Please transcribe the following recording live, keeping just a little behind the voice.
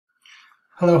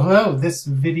Hello, hello. This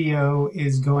video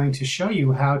is going to show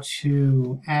you how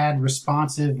to add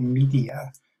responsive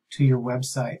media to your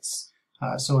websites.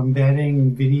 So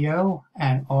embedding video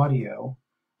and audio.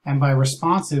 And by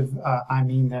responsive, I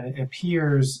mean that it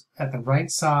appears at the right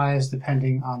size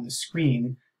depending on the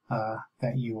screen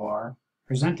that you are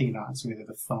presenting it on. So either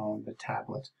the phone, the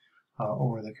tablet,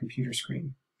 or the computer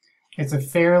screen. It's a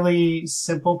fairly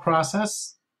simple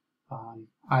process.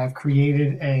 I've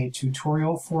created a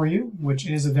tutorial for you, which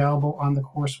is available on the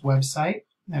course website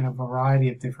in a variety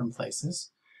of different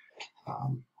places.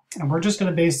 And we're just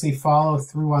going to basically follow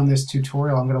through on this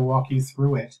tutorial. I'm going to walk you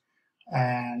through it,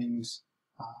 and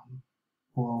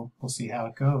we'll see how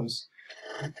it goes.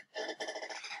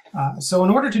 So in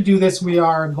order to do this, we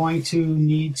are going to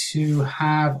need to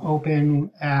have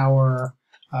open our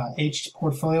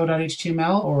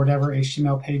portfolio.html or whatever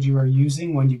HTML page you are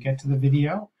using when you get to the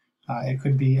video. It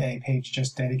could be a page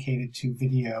just dedicated to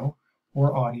video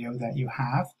or audio that you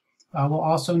have. We'll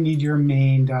also need your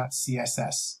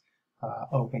main.css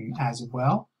open as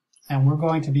well. And we're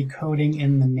going to be coding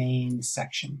in the main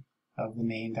section of the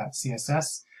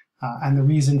main.css. And the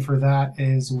reason for that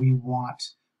is we want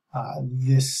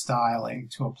this styling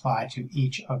to apply to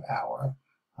each of our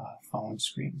phone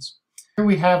screens. Here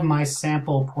we have my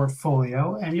sample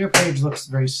portfolio, and your page looks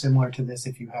very similar to this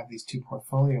if you have these two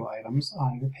portfolio items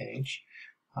on your page.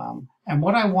 And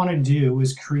what I want to do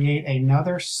is create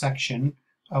another section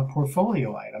of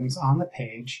portfolio items on the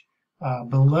page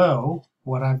below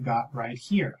what I've got right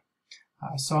here.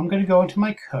 So I'm going to go into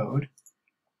my code,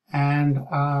 and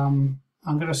I'm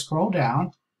going to scroll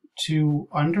down to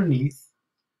underneath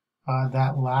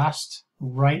that last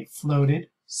right floated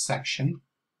section,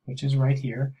 which is right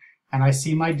here. And I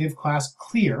see my div class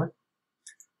clear,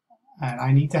 and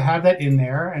I need to have that in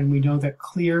there, and we know that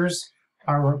clears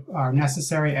are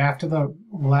necessary after the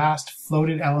last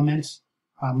floated element.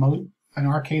 In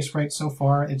our case, right so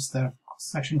far, it's the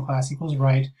section class equals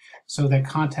right, so that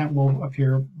content will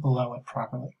appear below it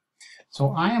properly.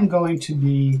 So I am going to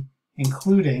be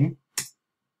including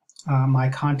my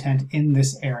content in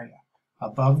this area.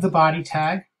 Above the body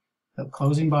tag, the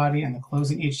closing body and the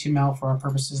closing HTML for our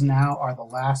purposes now are the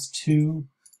last two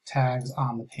tags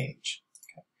on the page.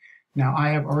 Okay. Now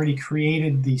I have already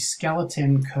created the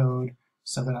skeleton code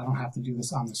so that I don't have to do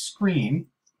this on the screen,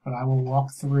 but I will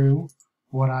walk through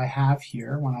what I have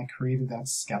here when I created that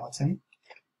skeleton.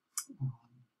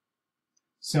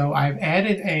 So I've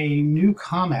added a new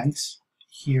comment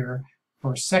here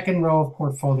for a second row of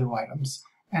portfolio items.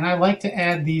 And I like to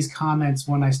add these comments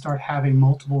when I start having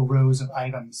multiple rows of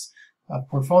items,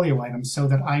 portfolio items, so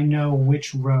that I know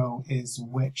which row is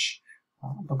which,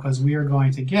 because we are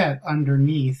going to get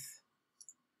underneath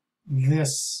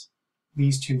these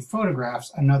two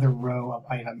photographs another row of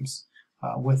items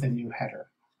with a new header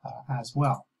as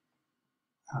well.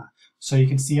 So you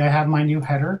can see I have my new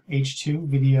header, H2,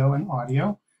 video and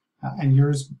audio, and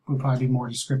yours would probably be more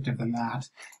descriptive than that.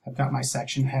 I've got my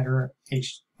section header,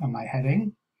 my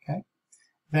heading. Okay.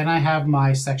 Then I have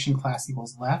my section class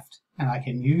equals left, and I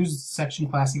can use section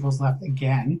class equals left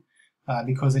again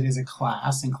because it is a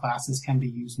class, and classes can be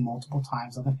used multiple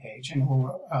times on the page, and it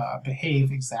will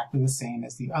behave exactly the same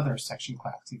as the other section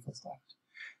class equals left.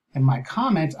 In my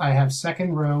comment, I have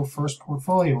second row, first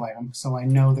portfolio item, so I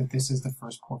know that this is the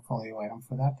first portfolio item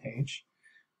for that page.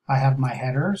 I have my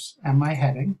headers and my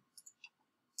heading,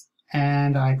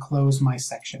 and I close my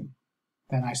section.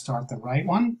 Then I start the right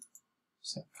one,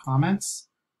 set comments,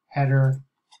 header,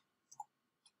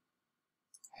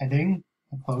 heading,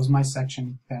 I close my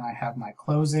section, then I have my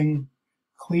closing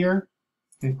clear,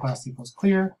 div class equals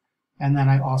clear, and then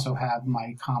I also have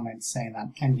my comment saying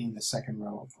I'm ending the second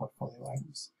row of portfolio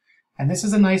items. And this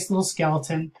is a nice little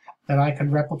skeleton that I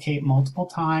could replicate multiple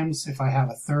times if I have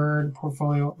a third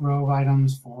portfolio row of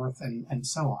items, fourth, and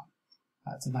so on.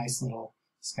 It's a nice little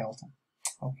skeleton.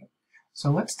 Okay,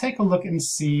 so let's take a look and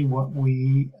see what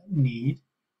we need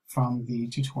from the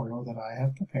tutorial that I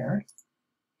have prepared.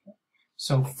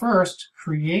 So first,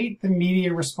 create the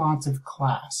media responsive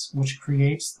class, which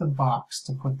creates the box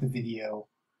to put the video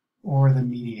or the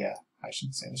media, I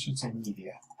should say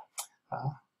media,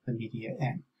 the media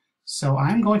in. So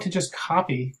I'm going to just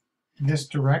copy this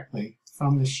directly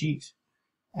from the sheet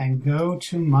and go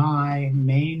to my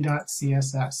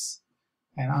main.css.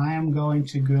 And I am going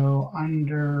to go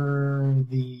under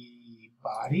the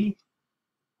body,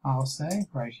 I'll say,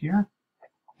 right here.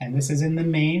 And this is in the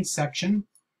main section.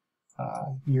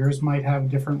 Yours might have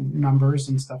different numbers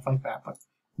and stuff like that, but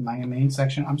in my main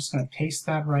section, I'm just going to paste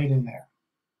that right in there.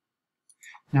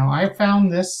 Now, I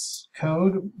found this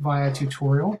code via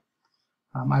tutorial.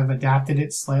 I've adapted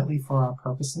it slightly for our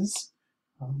purposes.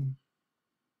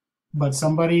 but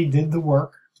somebody did the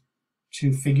work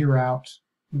to figure out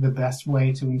the best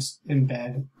way to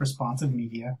embed responsive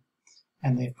media,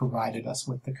 and they've provided us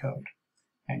with the code.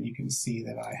 And you can see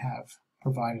that I have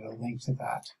provided a link to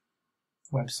that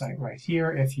website right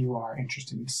here if you are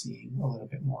interested in seeing a little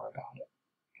bit more about it.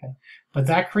 Okay. But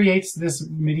that creates this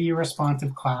media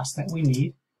responsive class that we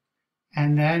need,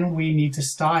 and then we need to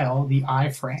style the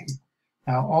iframe.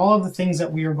 Now, all of the things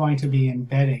that we are going to be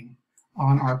embedding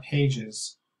on our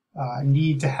pages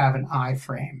need to have an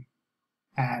iframe.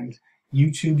 And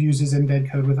YouTube uses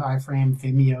embed code with iframe,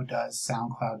 Vimeo does,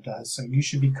 SoundCloud does, so you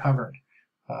should be covered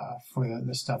for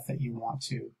the stuff that you want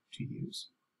to use.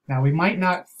 Now, we might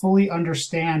not fully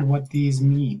understand what these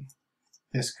mean,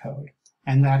 this code,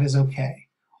 and that is okay.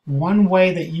 One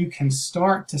way that you can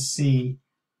start to see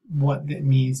what it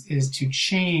means is to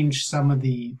change some of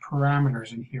the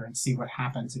parameters in here and see what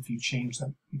happens if you change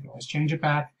them. You can always change it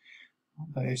back,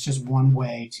 but it's just one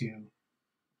way to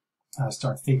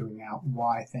start figuring out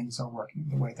why things are working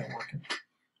the way they're working.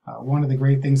 One of the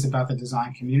great things about the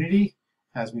design community,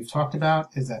 as we've talked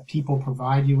about, is that people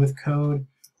provide you with code,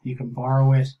 you can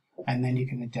borrow it, and then you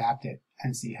can adapt it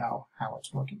and see how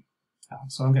it's working.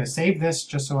 So I'm going to save this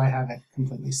just so I have it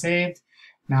completely saved.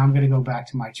 Now I'm going to go back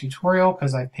to my tutorial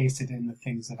because I pasted in the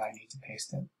things that I need to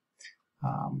paste in.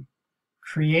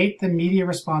 Create the media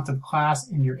responsive class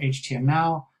in your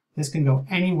HTML. This can go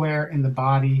anywhere in the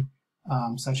body,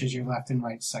 such as your left and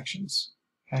right sections.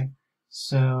 Okay,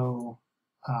 so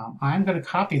I'm going to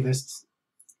copy this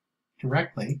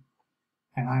directly,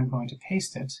 and I'm going to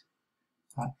paste it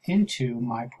into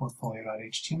my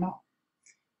portfolio.html.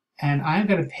 And I'm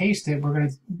going to paste it. We're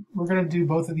going to do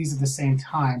both of these at the same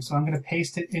time. So I'm going to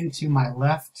paste it into my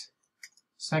left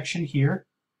section here,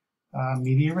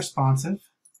 media responsive,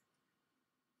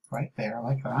 right there,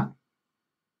 like that.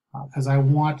 Because I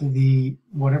want the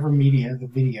whatever media, the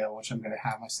video, which I'm going to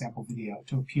have my sample video,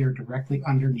 to appear directly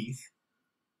underneath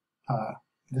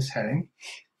this heading.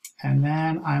 And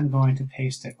then I'm going to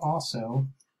paste it also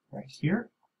right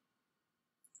here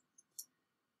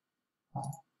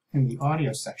in the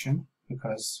audio section,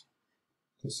 because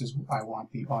this is, I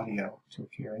want the audio to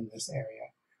appear in this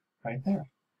area right there.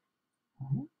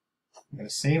 I'm going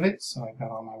to save it, so I've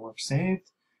got all my work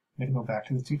saved. I'm going to go back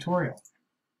to the tutorial.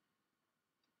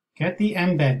 Get the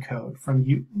embed code from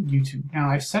YouTube. Now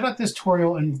I've set up this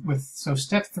tutorial so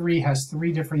step 3 has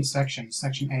 3 different sections,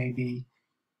 section A,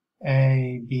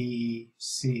 B,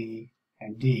 C,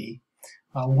 and D.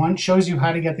 One shows you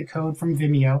how to get the code from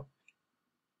Vimeo.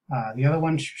 The other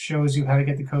one shows you how to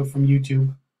get the code from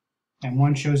YouTube, and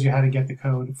one shows you how to get the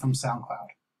code from SoundCloud.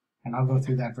 And I'll go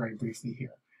through that very briefly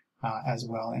here as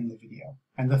well in the video.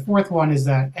 And the fourth one is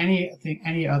that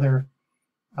any other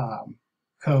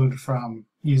code from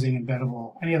using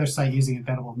embeddable, any other site using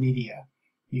embeddable media,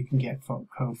 you can get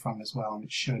code from as well, and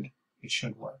it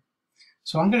should work.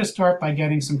 So I'm going to start by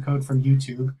getting some code from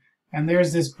YouTube, and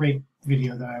there's this great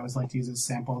video that I always like to use as a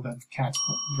sample, the cats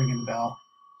ringing the bell.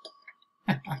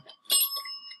 I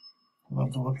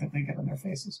love the look that they get on their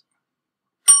faces.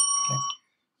 Okay.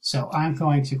 So I'm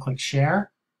going to click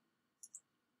Share,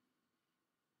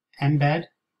 Embed,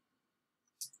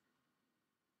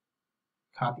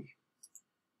 Copy.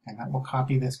 And that will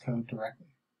copy this code directly.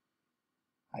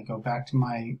 I go back to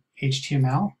my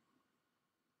HTML,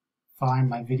 find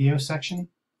my video section,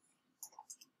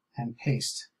 and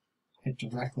paste it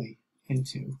directly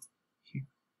into here.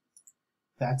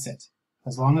 That's it.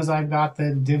 As long as I've got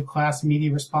the div class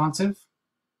media responsive,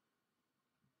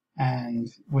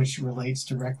 and which relates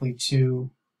directly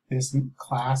to this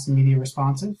class media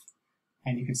responsive,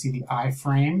 and you can see the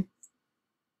iframe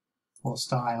will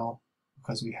style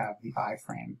because we have the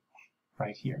iframe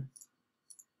right here.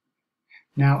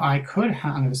 Now I'm going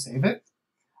to save it.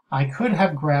 I could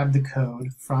have grabbed the code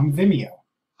from Vimeo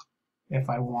if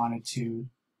I wanted to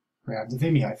grab the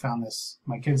Vimeo. I found this,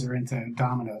 my kids are into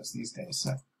dominoes these days,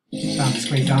 so I found this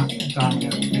great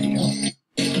domino video.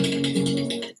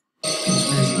 It's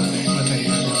crazy what they do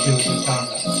with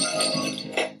dominoes.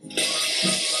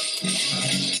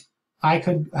 I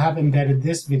could have embedded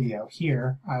this video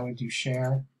here. I would do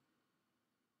share,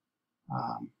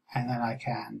 and then I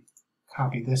can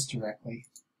copy this directly,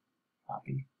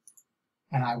 copy,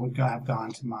 and I would have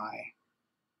gone to my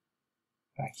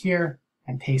back here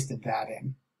and pasted that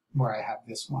in where I have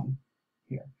this one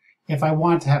here. If I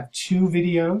want to have 2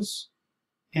 videos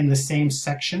in the same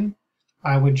section,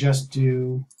 I would just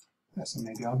do this, and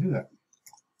maybe I'll do that.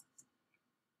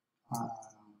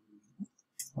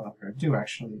 What I'm going to do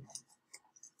actually,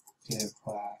 div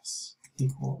class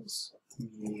equals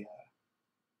media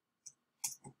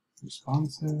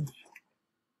responsive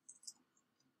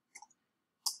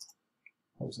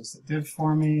closes the div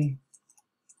for me.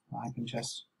 I can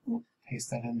just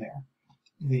paste that in there.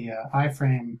 The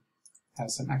iframe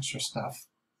has some extra stuff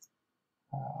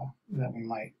that we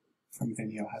might, from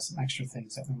Vimeo, has some extra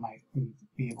things that we might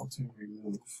be able to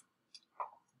remove,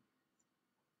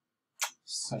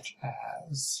 such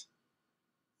as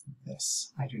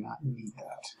this. I do not need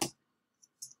that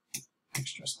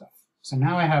extra stuff. So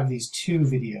now I have these two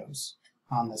videos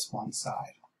on this one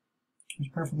side, which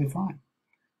is perfectly fine.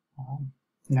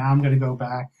 Now I'm going to go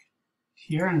back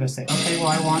here and I'm going to say, okay, well,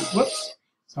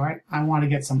 I want to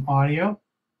get some audio.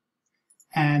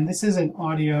 And this is an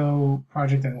audio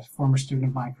project that a former student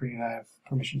of mine created. I have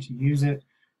permission to use it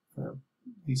for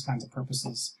these kinds of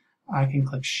purposes. I can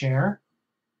click Share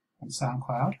on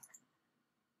SoundCloud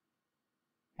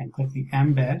and click the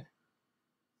Embed.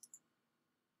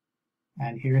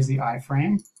 And here's the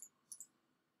iframe.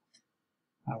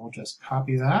 I will just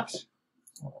copy that.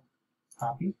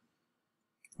 Copy.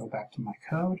 Go back to my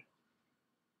code.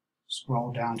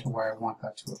 Scroll down to where I want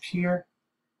that to appear.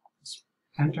 Just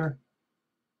enter.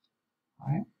 All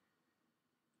right.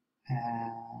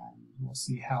 And we'll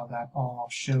see how that all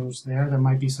shows there. There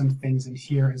might be some things in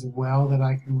here as well that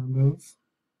I can remove.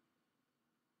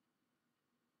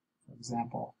 For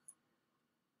example,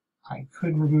 I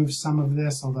could remove some of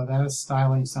this, although that is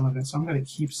styling some of it. So I'm going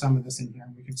to keep some of this in here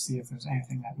and we can see if there's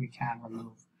anything that we can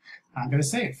remove. I'm going to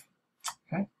save.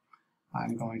 Okay.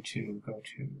 I'm going to go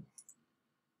to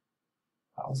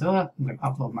FileZilla. I'm going to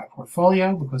upload my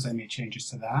portfolio because I made changes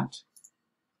to that.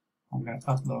 I'm going to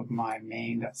upload my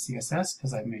main.css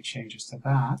because I've made changes to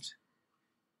that.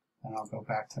 Then I'll go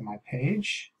back to my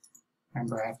page.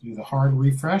 Remember, I have to do the hard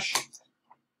refresh.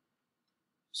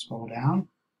 Scroll down.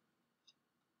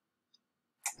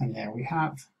 And there we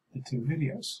have the two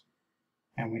videos.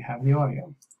 And we have the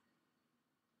audio.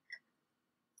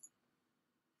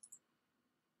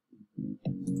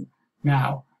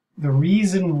 Now, the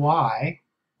reason why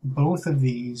both of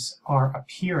these are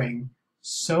appearing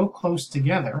so close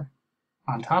together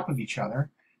on top of each other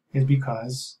is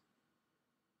because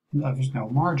there's no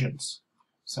margins.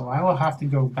 So I will have to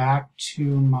go back to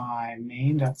my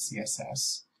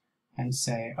main.css and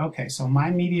say, okay, so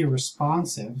my media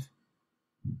responsive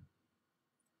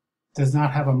does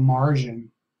not have a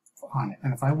margin on it.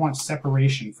 And if I want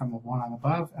separation from the one on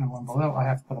above and the one below, I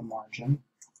have to put a margin.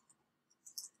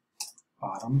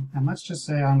 Bottom. And let's just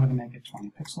say I'm going to make it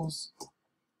 20 pixels.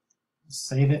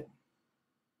 Save it.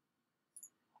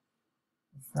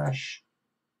 Refresh.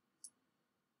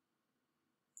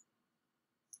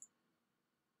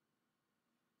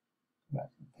 Back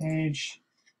to the page.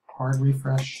 Hard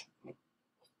refresh.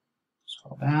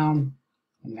 Scroll down.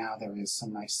 And now there is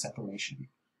some nice separation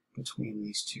between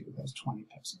these two, those 20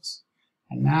 pixels.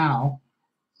 And now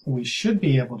we should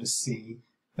be able to see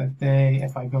that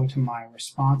if I go to my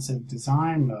responsive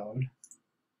design mode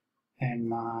and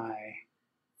my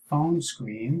phone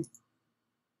screen,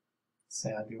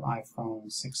 say I do iPhone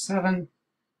 6.7,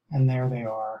 and there they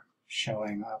are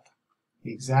showing up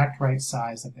the exact right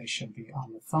size that they should be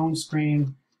on the phone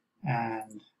screen,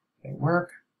 and they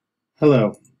work.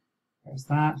 Hello. There's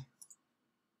that.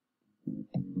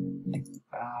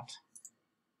 That.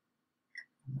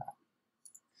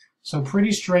 So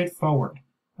pretty straightforward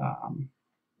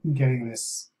getting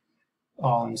this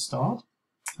all installed,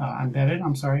 embedded,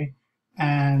 I'm sorry,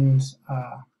 and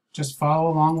just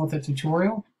follow along with the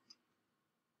tutorial.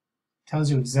 It tells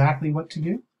you exactly what to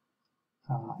do.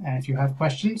 And if you have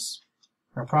questions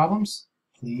or problems,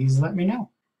 please let me know.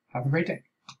 Have a great day.